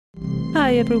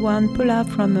Hi everyone, Paula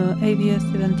from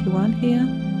AVS71 here,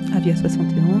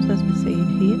 AVS71 as we say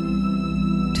in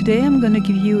here. Today I'm going to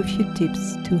give you a few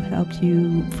tips to help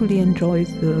you fully enjoy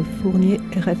the Fournier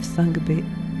RF-5B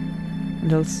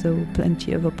and also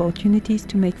plenty of opportunities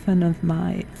to make fun of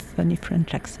my funny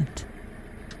French accent.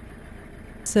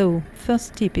 So,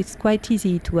 first tip, it's quite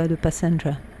easy to add a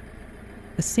passenger.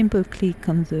 A simple click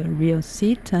on the rear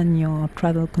seat and your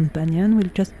travel companion will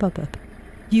just pop up.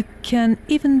 You can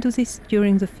even do this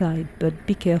during the flight, but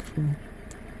be careful.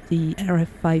 The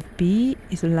RF-5B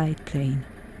is a light plane,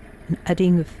 and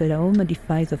adding a fellow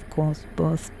modifies, of course,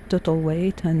 both total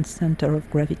weight and center of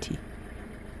gravity.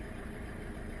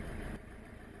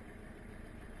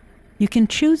 You can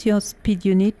choose your speed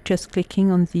unit just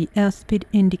clicking on the airspeed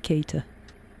indicator.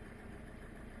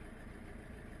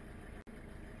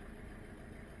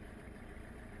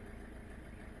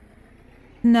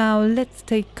 Now let's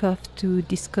take off to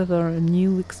discover a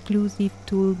new exclusive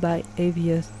tool by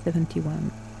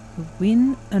AVS71, the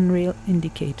Wind Unreal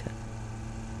Indicator.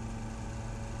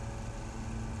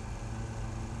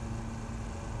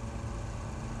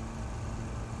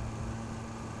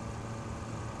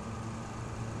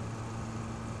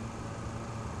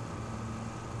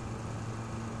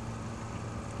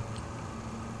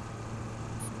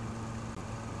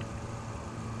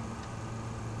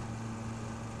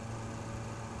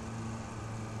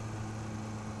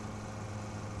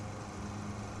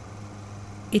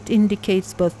 It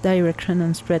indicates both direction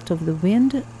and strength of the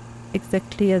wind,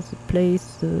 exactly as the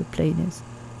place the plane is.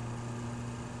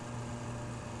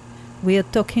 We are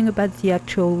talking about the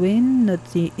actual wind,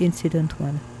 not the incident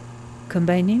one.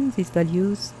 Combining these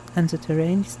values and the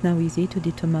terrain is now easy to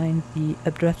determine the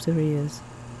updraft areas.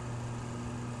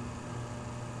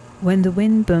 When the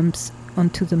wind bumps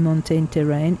onto the mountain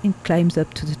terrain, it climbs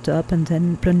up to the top and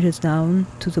then plunges down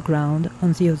to the ground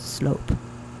on the other slope.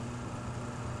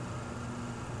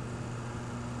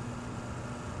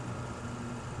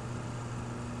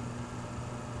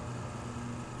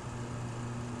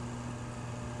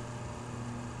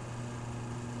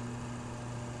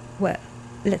 Well,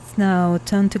 let's now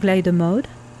turn to glider mode.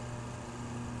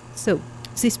 So,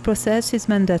 this process is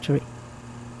mandatory.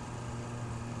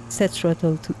 Set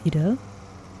throttle to idle.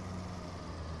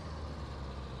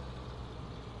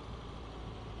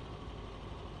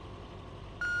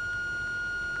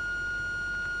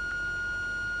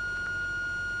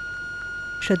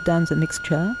 Shut down the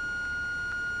mixture.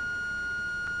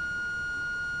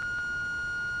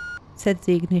 Set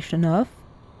the ignition off.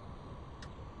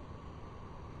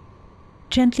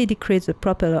 Gently decrease the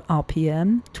propeller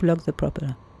RPM to lock the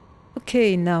propeller.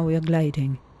 Okay, now we are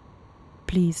gliding.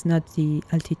 Please note the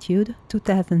altitude,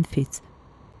 2000 feet.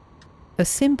 A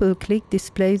simple click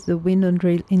displays the wind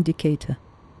unreal indicator.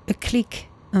 A click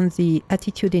on the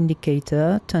attitude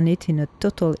indicator turns it in a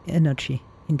total energy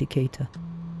indicator.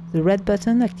 The red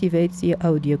button activates the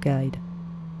audio guide.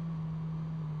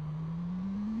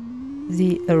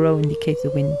 The arrow indicates the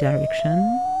wind direction.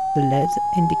 The LEDs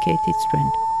indicate its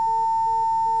strength.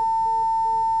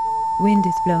 Wind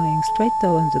is blowing straight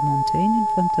towards the mountain in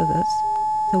front of us,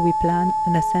 so we plan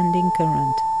an ascending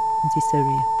current in this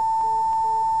area.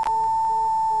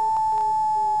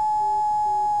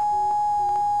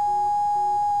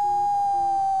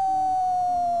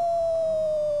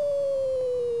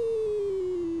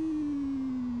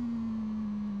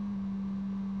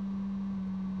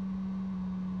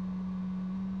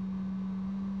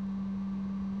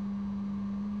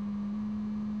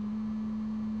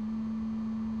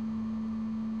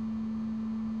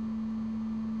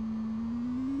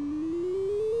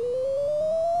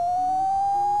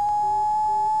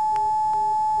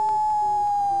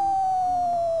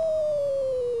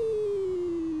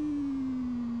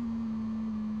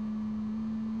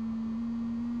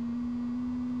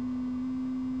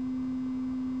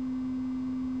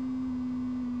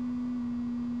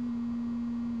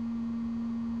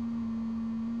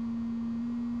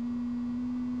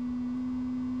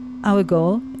 Our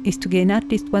goal is to gain at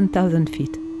least 1000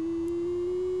 feet.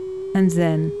 And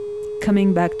then,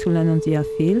 coming back to land on the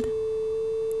airfield,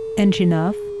 engine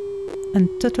off, and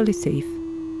totally safe.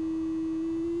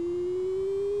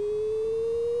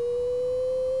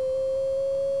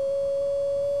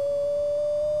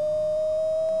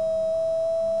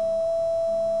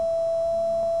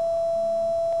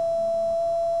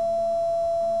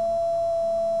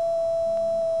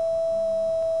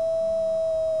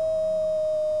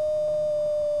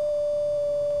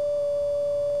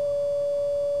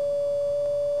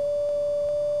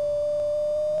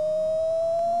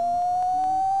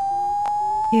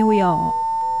 Here we are.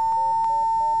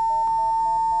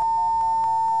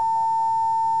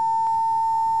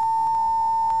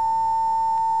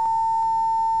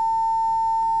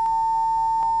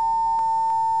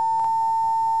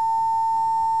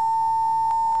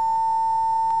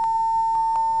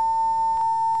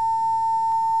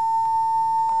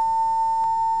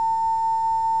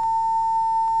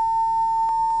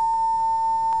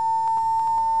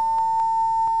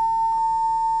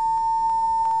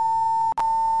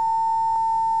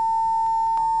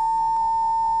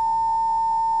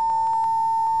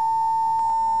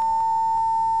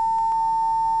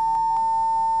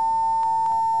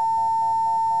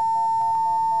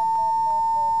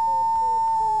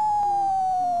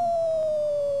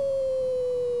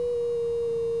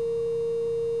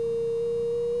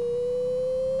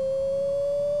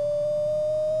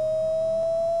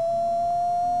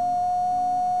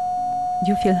 Do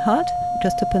you feel hot?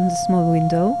 Just open the small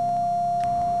window.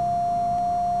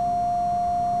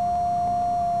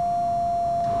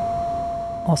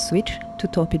 Or switch to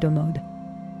torpedo mode.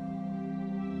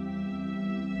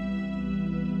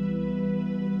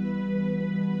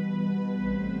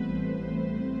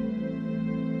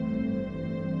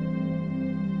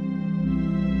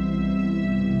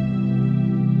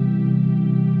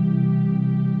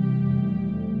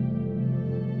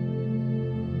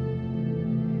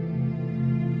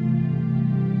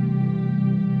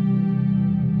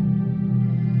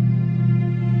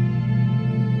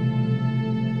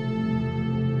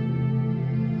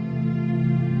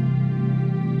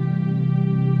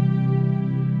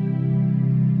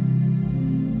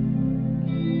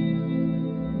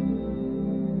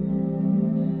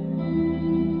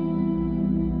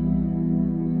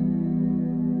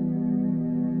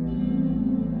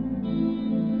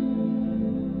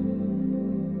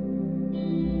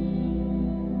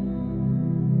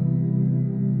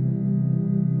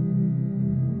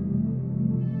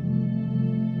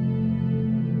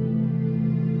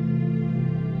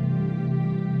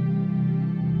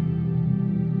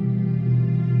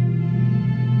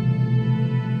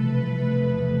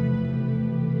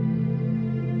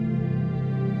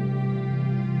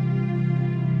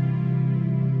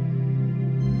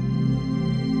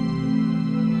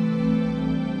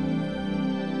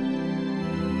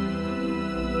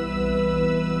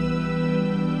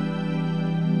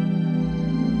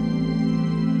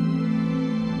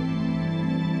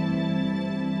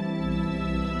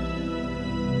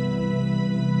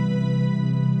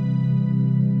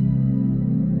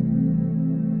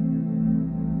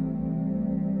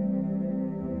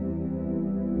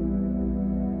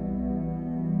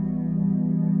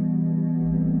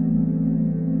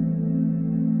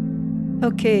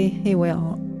 Okay, here we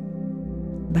are,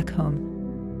 back home.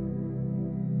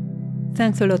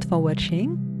 Thanks a lot for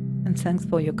watching, and thanks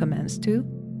for your comments too.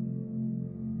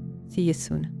 See you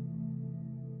soon.